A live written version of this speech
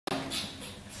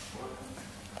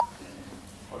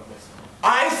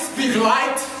speak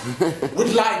light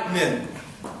with lightning.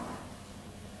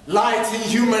 Lighting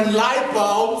human light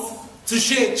bulbs to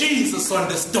share Jesus on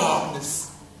this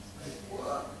darkness.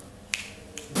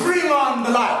 Bring on the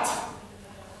light.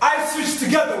 I switch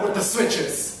together with the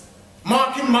switches,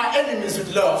 marking my enemies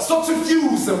with love, so to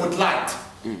fuse them with light.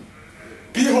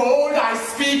 Behold, I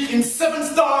speak in 7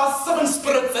 stars, 7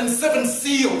 spirits, and 7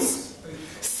 seals,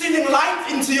 sealing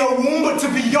light into your womb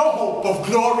to be your hope of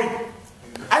glory,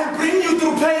 and bring you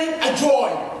through pain a joy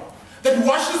that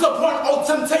washes upon all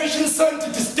temptation sent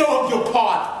to disturb your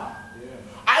path.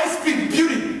 I speak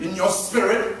beauty in your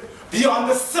spirit beyond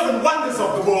the 7 wonders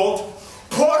of the world,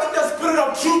 pouring the spirit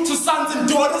of truth to sons and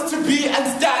daughters to be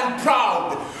and stand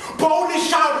proud. Boldly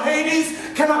shout, Hades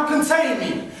cannot contain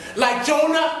me. Like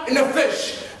Jonah in a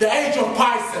fish, the age of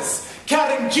Pisces,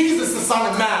 carrying Jesus, the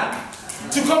Son of Man.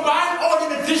 To combine all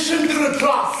in addition through the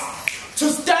cross. To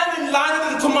stand in line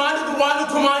with the command of the one who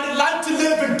commanded life to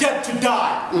live and death to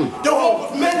die. The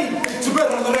hope of many to be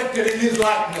resurrected in his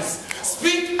likeness.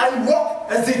 Speak and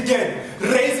walk as he did,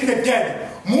 raising the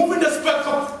dead. Moving the speck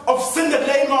of sin that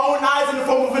lay in my own eyes in the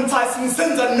form of enticing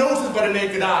sins unnoticed by the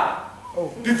naked eye.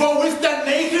 Before we stand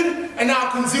naked and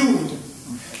are consumed.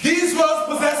 These words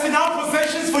possessing our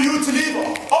possessions for you to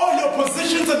leave all your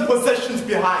positions and possessions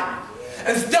behind.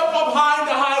 And step up high in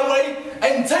the highway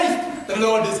and taste the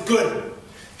Lord is good.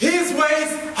 His ways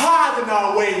higher than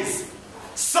our ways.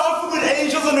 Suffer with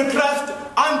angels on the crest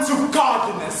unto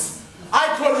godliness.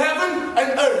 I call heaven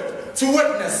and earth to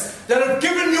witness that I've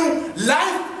given you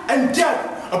life and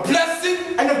death, a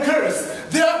blessing and a curse.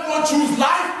 Therefore choose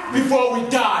life before we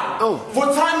die. For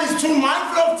time is too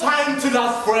mindful of time to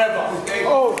last forever.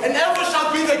 And ever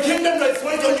shall be the kingdom that's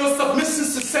wait on your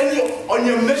submissions to send you on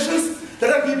your missions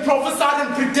that have been prophesied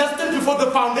and predestined before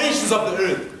the foundations of the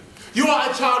earth. You are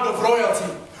a child of royalty,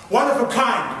 one of a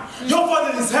kind. Your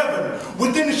Father is heaven,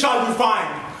 within shall you find.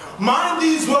 Mind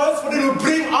these words, for they will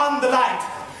bring on the light.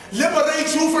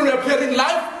 Liberate you from appearing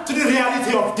life to the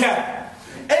reality of death.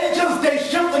 Angels, they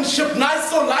shift and shift night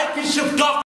so like we shift dark.